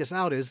to point this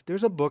out is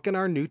there's a book in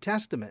our New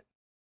Testament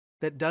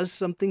that does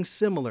something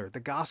similar, the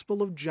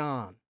Gospel of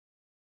John.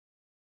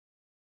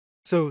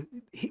 So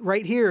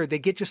right here, they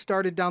get you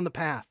started down the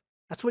path.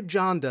 That's what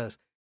John does.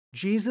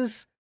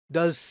 Jesus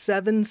does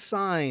 7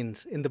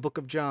 signs in the book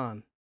of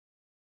John.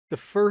 The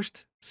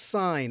first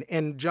sign,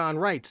 and John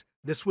writes,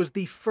 this was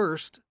the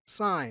first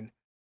sign.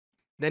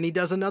 Then he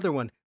does another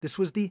one. This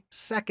was the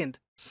second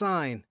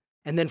sign.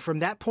 And then from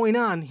that point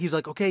on, he's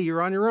like, okay,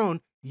 you're on your own.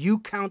 You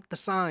count the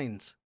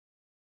signs.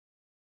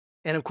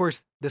 And of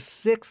course, the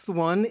 6th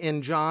one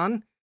in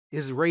John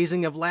is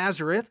raising of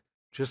Lazarus,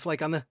 just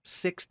like on the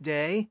 6th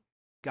day,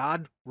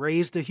 God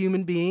raised a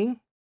human being.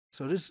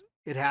 So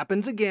it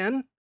happens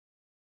again.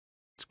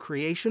 It's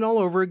creation all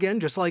over again,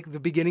 just like the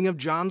beginning of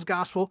John's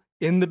gospel,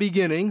 in the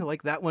beginning,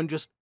 like that one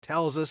just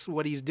tells us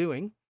what he's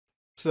doing.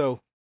 So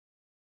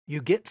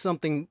you get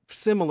something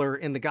similar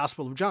in the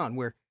Gospel of John,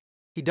 where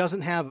he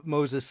doesn't have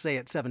Moses say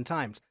it 7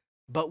 times.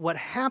 But what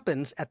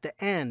happens at the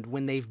end,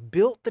 when they've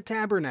built the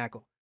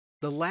tabernacle,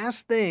 the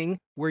last thing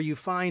where you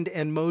find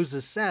and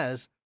Moses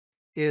says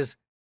is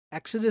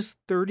Exodus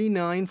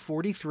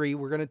 39:43.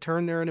 We're going to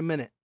turn there in a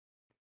minute.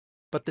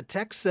 But the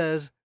text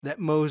says that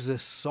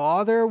Moses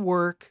saw their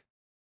work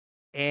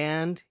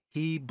and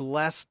he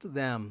blessed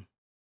them.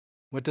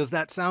 What does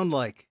that sound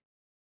like?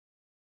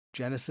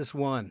 Genesis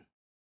 1.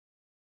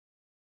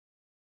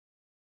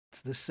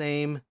 It's the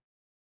same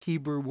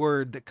Hebrew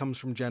word that comes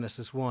from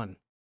Genesis 1.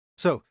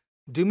 So,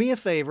 do me a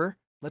favor.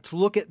 Let's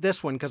look at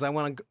this one, because I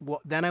want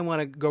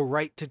to go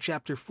right to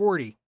chapter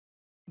 40,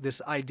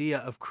 this idea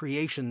of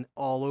creation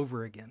all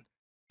over again.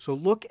 So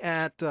look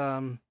at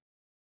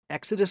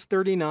Exodus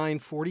 39,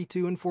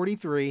 42 and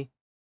 43.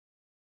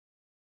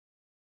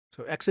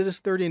 So Exodus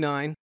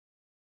 39,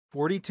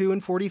 42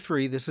 and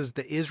 43, this is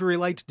the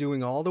Israelites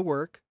doing all the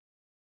work.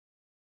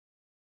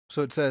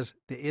 So it says,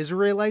 the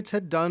Israelites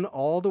had done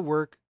all the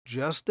work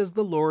just as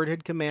the Lord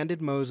had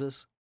commanded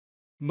Moses.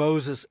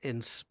 Moses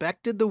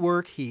inspected the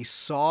work. He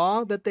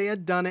saw that they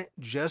had done it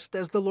just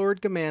as the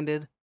Lord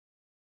commanded.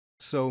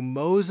 So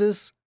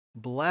Moses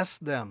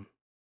blessed them.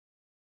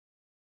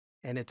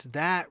 And it's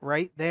that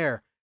right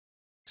there.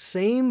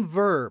 Same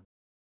verb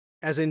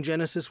as in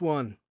Genesis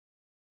 1.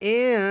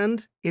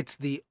 And it's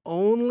the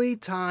only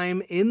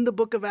time in the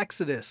book of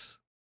Exodus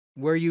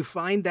where you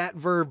find that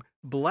verb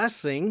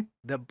blessing,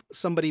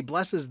 somebody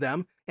blesses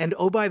them. And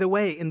oh, by the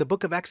way, in the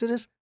book of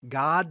Exodus,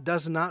 God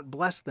does not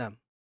bless them.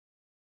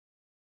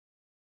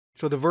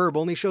 So the verb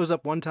only shows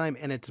up one time,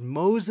 and it's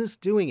Moses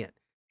doing it.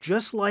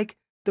 Just like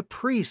the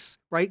priests,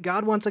 right?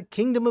 God wants a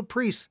kingdom of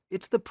priests.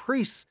 It's the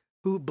priests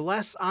who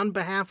bless on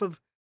behalf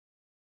of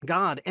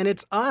God. And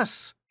it's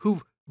us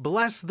who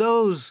bless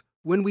those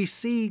when we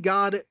see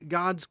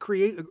God's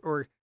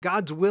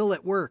will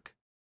at work.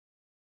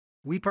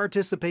 We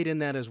participate in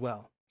that as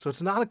well. So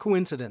it's not a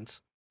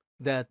coincidence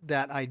that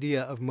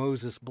idea of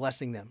Moses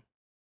blessing them.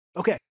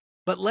 Okay,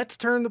 but let's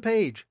turn the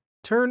page.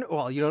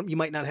 You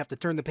might not have to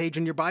turn the page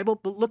in your Bible,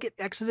 but look at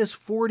Exodus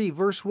 40,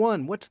 verse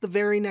 1. What's the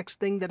very next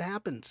thing that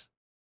happens?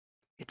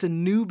 It's a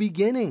new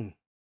beginning.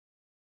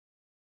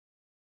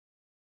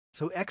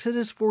 So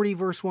Exodus 40,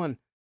 verse 1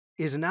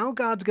 is now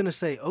God's going to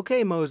say,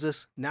 okay,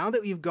 Moses, now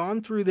that you've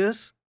gone through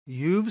this,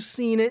 you've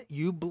seen it,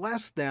 you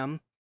blessed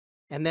them.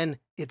 And then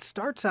it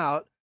starts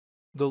out,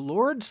 the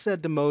Lord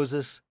said to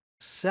Moses,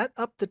 set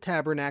up the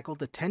tabernacle,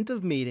 the tent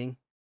of meeting,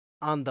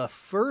 on the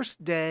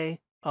first day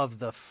of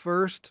the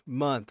first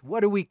month.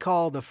 What do we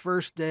call the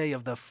first day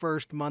of the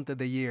first month of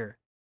the year?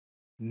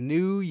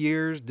 New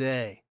Year's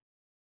Day.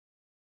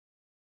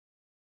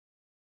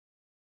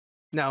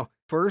 Now,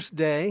 first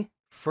day,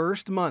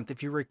 first month.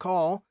 If you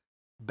recall,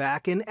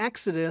 back in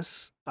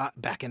Exodus 12,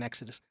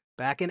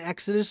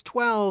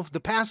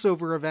 the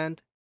Passover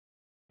event,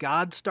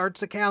 God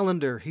starts a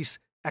calendar.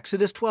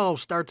 Exodus 12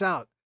 starts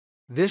out,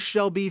 this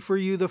shall be for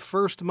you the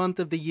first month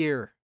of the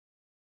year.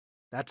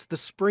 That's the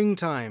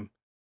springtime.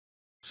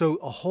 So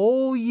a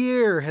whole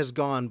year has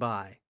gone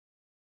by.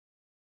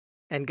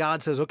 And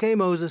God says, okay,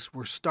 Moses,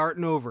 we're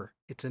starting over.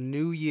 It's a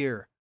new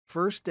year.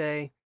 First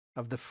day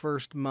of the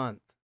first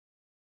month.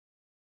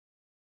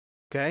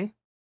 Okay?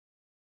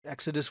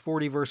 Exodus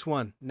 40, verse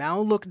 1. Now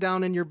look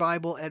down in your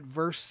Bible at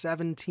verse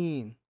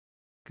 17,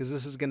 because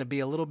this is going to be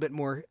a little bit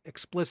more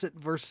explicit.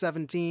 Verse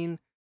 17,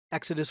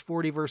 Exodus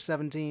 40, verse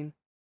 17.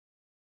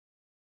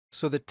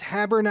 So the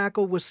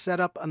tabernacle was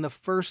set up on the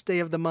first day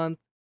of the month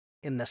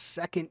in the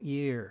second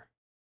year.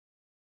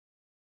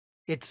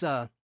 It's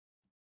a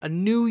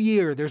new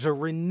year. There's a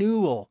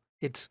renewal.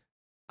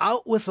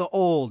 Out with the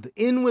old,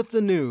 in with the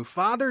new.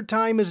 Father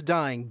Time is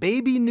dying.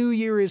 Baby New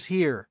Year is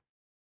here.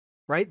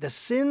 Right? The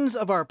sins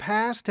of our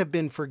past have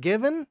been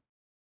forgiven.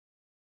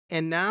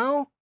 And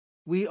now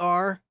we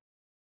are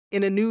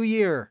in a new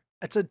year.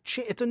 It's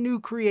a new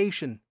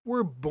creation.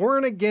 We're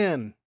born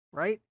again,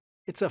 right?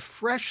 It's a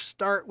fresh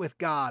start with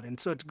God. And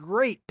so it's a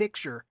great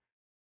picture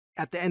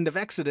at the end of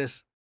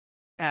Exodus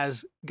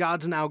as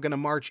God's now going to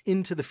march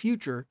into the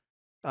future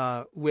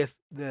with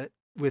the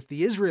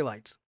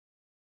Israelites.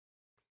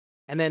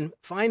 And then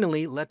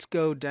finally, let's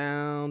go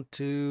down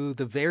to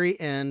the very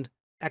end,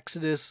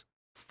 Exodus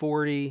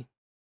 40,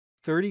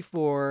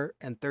 34,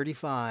 and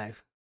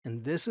 35.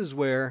 And this is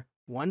where,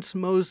 once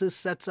Moses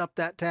sets up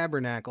that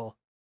tabernacle,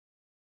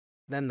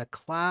 then the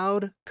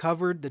cloud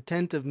covered the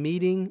tent of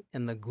meeting,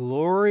 and the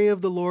glory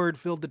of the Lord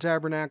filled the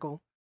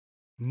tabernacle.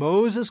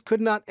 Moses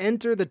could not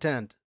enter the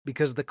tent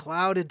because the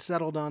cloud had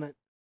settled on it,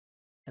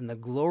 and the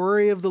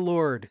glory of the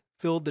Lord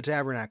filled the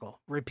tabernacle.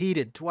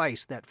 Repeated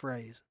twice, that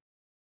phrase.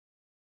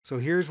 So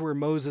here's where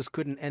Moses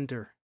couldn't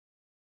enter.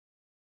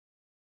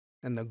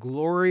 And the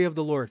glory of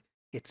the Lord,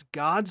 it's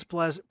God's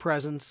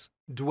presence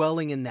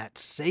dwelling in that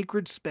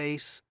sacred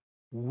space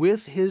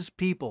with his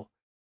people.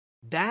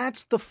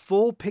 That's the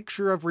full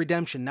picture of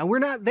redemption. Now, we're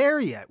not there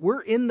yet.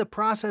 We're in the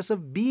process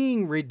of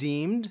being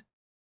redeemed,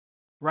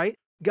 right?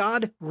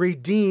 God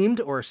redeemed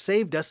or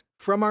saved us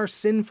from our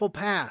sinful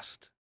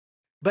past.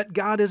 But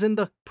God is in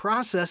the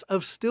process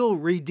of still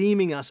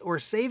redeeming us or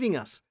saving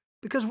us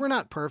because we're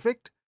not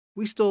perfect.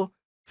 We still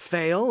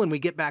fail and we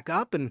get back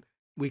up and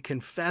we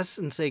confess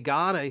and say,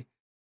 God,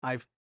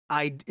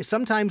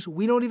 sometimes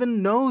we don't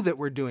even know that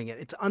we're doing it.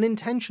 It's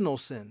unintentional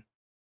sin.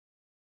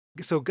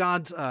 So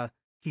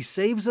he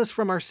saves us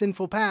from our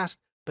sinful past,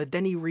 but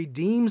then he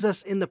redeems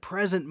us in the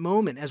present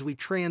moment as we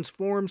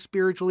transform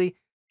spiritually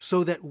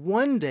so that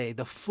one day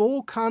the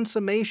full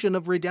consummation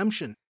of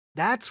redemption,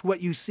 that's what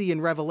you see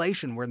in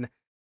Revelation, where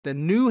the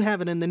new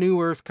heaven and the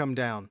new earth come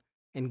down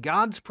and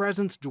God's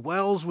presence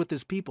dwells with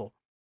his people.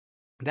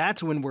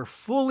 That's when we're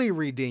fully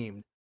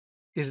redeemed,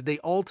 is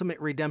the ultimate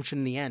redemption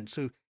in the end.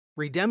 So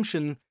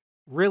redemption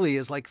really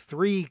is like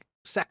 3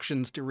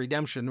 sections to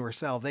redemption or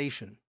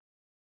salvation.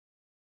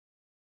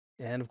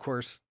 And of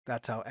course,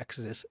 that's how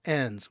Exodus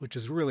ends, which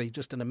is really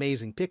just an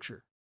amazing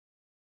picture.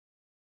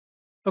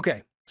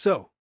 Okay,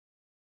 so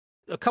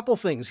a couple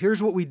things.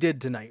 Here's what we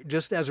did tonight,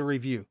 just as a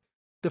review.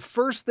 The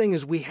first thing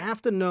is we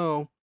have to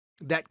know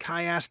that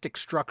chiastic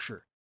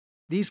structure.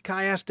 These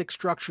chiastic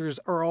structures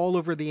are all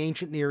over the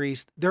ancient Near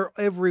East. They're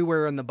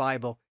everywhere in the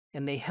Bible,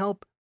 and they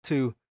help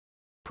to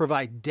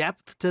provide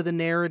depth to the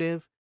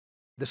narrative.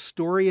 The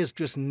story is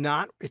just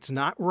it's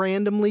not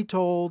randomly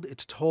told.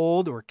 It's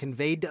told or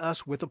conveyed to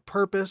us with a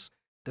purpose.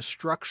 The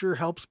structure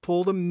helps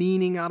pull the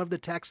meaning out of the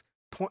text,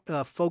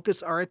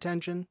 focus our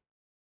attention.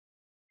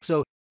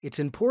 So it's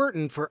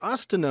important for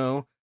us to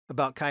know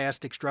about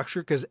chiastic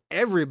structure because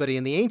everybody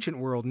in the ancient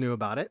world knew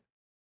about it.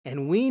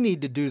 And we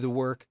need to do the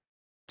work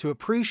to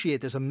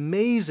appreciate this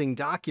amazing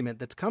document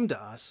that's come to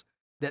us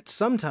that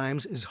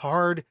sometimes is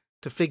hard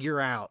to figure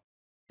out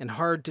and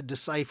hard to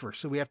decipher.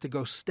 So we have to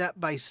go step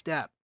by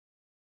step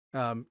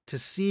to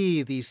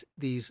see these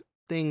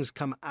things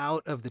come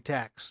out of the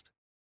text.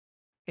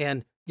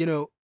 And,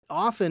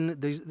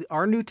 often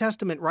our New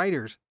Testament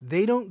writers,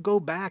 they don't go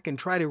back and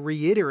try to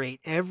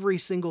reiterate every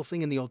single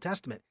thing in the Old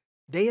Testament.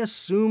 They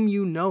assume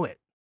you know it.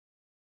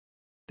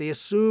 They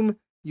assume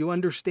you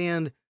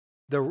understand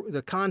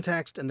the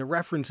context and the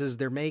references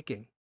they're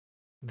making.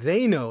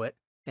 They know it,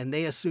 and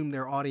they assume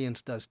their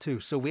audience does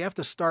too. So we have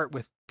to start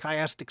with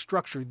chiastic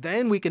structure.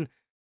 Then we can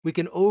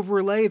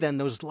overlay then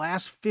those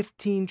last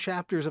 15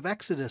 chapters of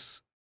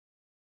Exodus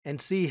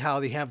and see how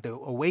they have the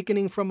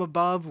awakening from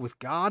above with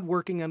God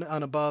working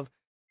on above,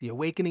 the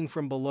awakening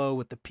from below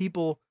with the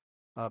people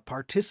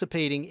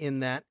participating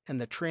in that,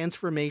 and the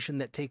transformation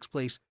that takes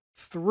place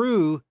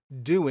through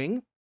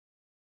doing.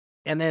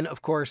 And then,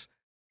 of course,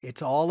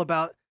 it's all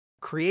about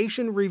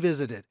creation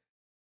revisited,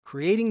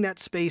 creating that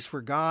space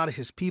for God,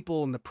 his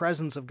people, and the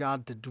presence of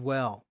God to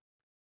dwell.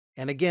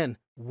 And again,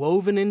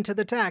 woven into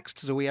the text,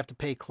 so we have to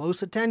pay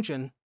close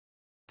attention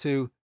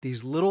to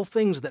these little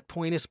things that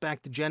point us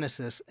back to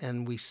Genesis,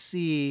 and we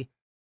see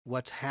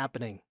what's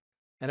happening.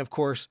 And of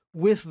course,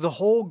 with the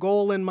whole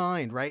goal in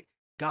mind, right?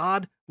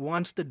 God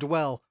wants to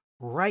dwell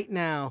right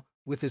now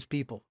with his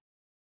people.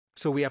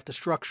 So we have to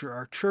structure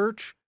our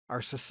church,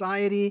 our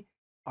society,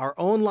 our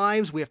own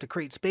lives. We have to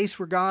create space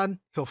for God.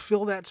 He'll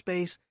fill that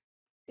space.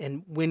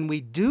 And when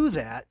we do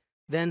that,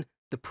 then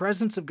the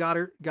presence of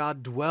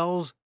God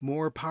dwells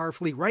more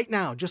powerfully right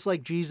now, just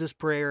like Jesus'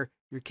 prayer,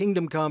 your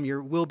kingdom come,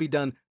 your will be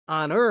done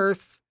on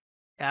earth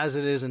as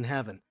it is in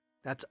heaven.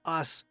 That's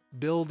us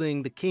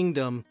building the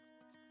kingdom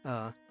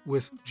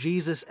with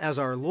Jesus as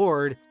our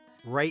Lord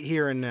right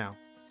here and now.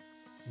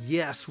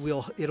 Yes,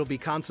 it'll be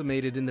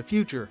consummated in the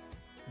future,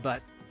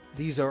 but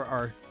these are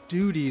our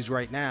duties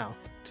right now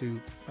to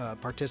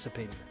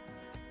participate in it.